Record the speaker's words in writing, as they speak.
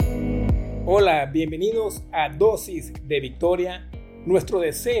Hola, bienvenidos a Dosis de Victoria. Nuestro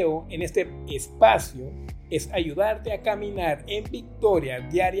deseo en este espacio es ayudarte a caminar en victoria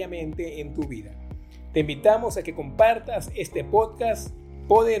diariamente en tu vida. Te invitamos a que compartas este podcast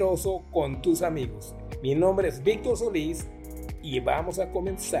poderoso con tus amigos. Mi nombre es Víctor Solís y vamos a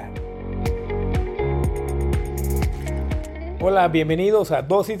comenzar. Hola, bienvenidos a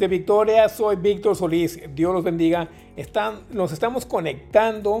Dosis de Victoria. Soy Víctor Solís. Dios los bendiga. Nos estamos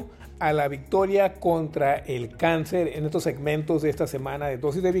conectando a la victoria contra el cáncer en estos segmentos de esta semana de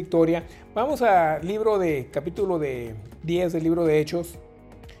Dosis de Victoria. Vamos al capítulo 10 del libro de Hechos.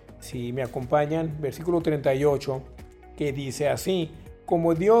 Si me acompañan, versículo 38, que dice así: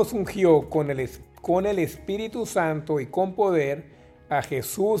 como Dios ungió con el Espíritu Santo y con poder a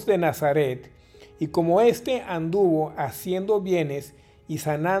Jesús de Nazaret, y como éste anduvo haciendo bienes y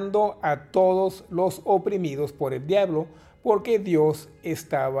sanando a todos los oprimidos por el diablo, porque Dios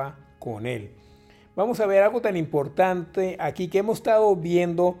estaba con él. Vamos a ver algo tan importante aquí que hemos estado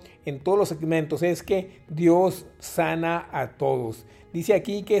viendo en todos los segmentos, es que Dios sana a todos. Dice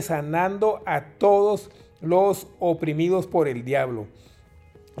aquí que sanando a todos los oprimidos por el diablo.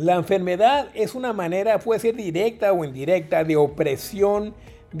 La enfermedad es una manera, puede ser directa o indirecta, de opresión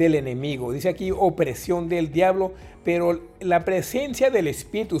del enemigo. Dice aquí opresión del diablo, pero la presencia del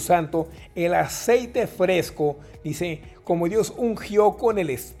Espíritu Santo, el aceite fresco, dice, como Dios ungió con el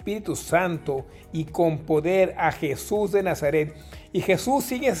Espíritu Santo y con poder a Jesús de Nazaret. Y Jesús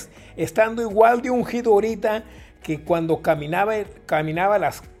sigue estando igual de ungido ahorita que cuando caminaba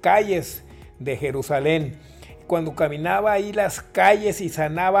las calles de Jerusalén, cuando caminaba ahí las calles y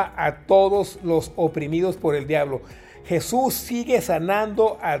sanaba a todos los oprimidos por el diablo. Jesús sigue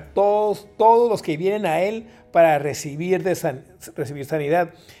sanando a todos los que vienen a Él para recibir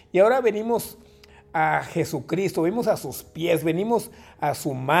sanidad. Y ahora venimos a Jesucristo, venimos a sus pies, venimos a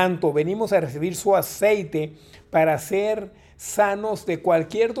su manto, venimos a recibir su aceite para ser sanos de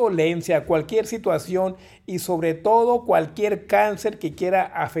cualquier dolencia, cualquier situación y sobre todo cualquier cáncer que quiera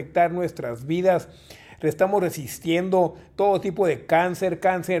afectar nuestras vidas. Estamos resistiendo todo tipo de cáncer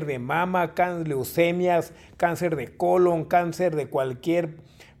de mama, leucemias, cáncer de colon, cáncer de cualquier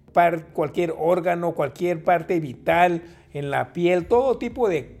órgano, cualquier parte vital en la piel, todo tipo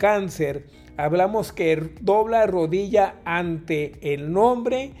de cáncer. Hablamos que dobla rodilla ante el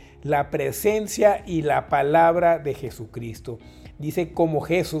nombre, la presencia y la palabra de Jesucristo. Dice como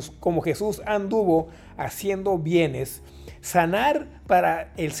Jesús anduvo haciendo bienes. Sanar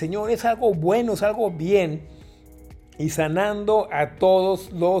para el Señor es algo bueno, es algo bien, y sanando a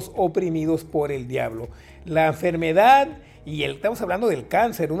todos los oprimidos por el diablo. La enfermedad, estamos hablando del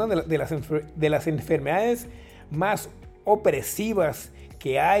cáncer, una de las enfermedades más opresivas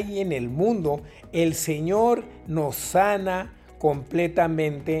que hay en el mundo. El Señor nos sana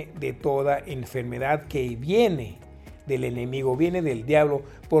completamente de toda enfermedad que viene del enemigo, viene del diablo,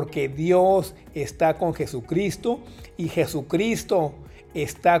 porque Dios está con Jesucristo y Jesucristo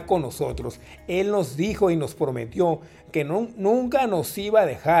está con nosotros. Él nos dijo y nos prometió que nunca nos iba a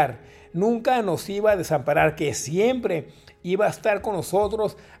dejar, nunca nos iba a desamparar, que siempre iba a estar con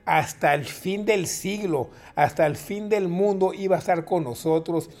nosotros hasta el fin del siglo, hasta el fin del mundo iba a estar con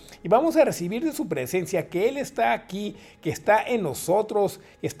nosotros. Y vamos a recibir de su presencia que Él está aquí, que está en nosotros,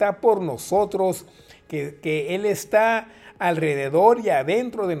 que está por nosotros, que Él está alrededor y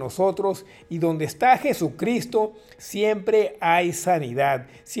adentro de nosotros, y donde está Jesucristo siempre hay sanidad,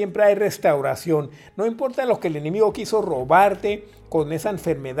 siempre hay restauración. No importa lo que el enemigo quiso robarte con esa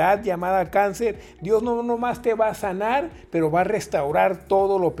enfermedad llamada cáncer, Dios no nomás te va a sanar, pero va a restaurar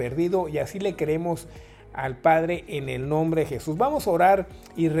todo lo perdido, y así le creemos al Padre en el nombre de Jesús. Vamos a orar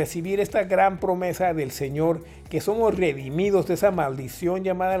y recibir esta gran promesa del Señor, que somos redimidos de esa maldición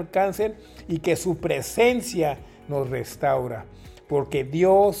llamada el cáncer y que su presencia nos restaura, porque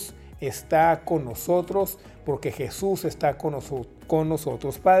Dios está con nosotros, porque Jesús está con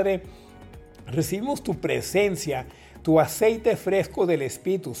nosotros. Padre, recibimos tu presencia, tu aceite fresco del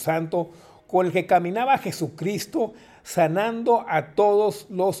Espíritu Santo, con el que caminaba Jesucristo, sanando a todos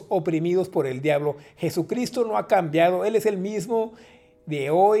los oprimidos por el diablo. Jesucristo no ha cambiado, Él es el mismo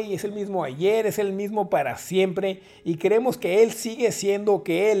de hoy, es el mismo ayer, es el mismo para siempre, y creemos que Él sigue siendo,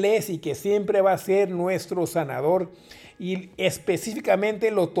 que Él es y que siempre va a ser nuestro sanador, y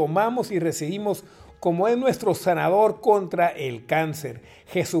específicamente lo tomamos y recibimos como es nuestro sanador contra el cáncer.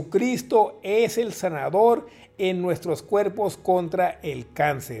 Jesucristo es el sanador en nuestros cuerpos contra el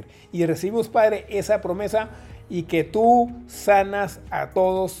cáncer, y recibimos, Padre, esa promesa, y que tú sanas a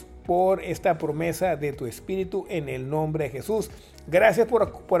todos por esta promesa de tu Espíritu en el nombre de Jesús. Gracias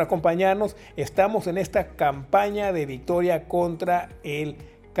por acompañarnos. Estamos en esta campaña de victoria contra el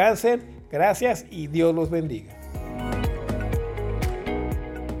cáncer. Gracias y Dios los bendiga.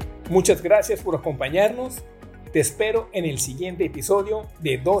 Muchas gracias por acompañarnos. Te espero en el siguiente episodio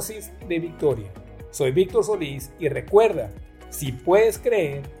de Dosis de Victoria. Soy Víctor Solís y recuerda, si puedes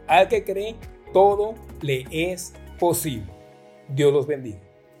creer, al que cree, todo le es posible. Dios los bendiga.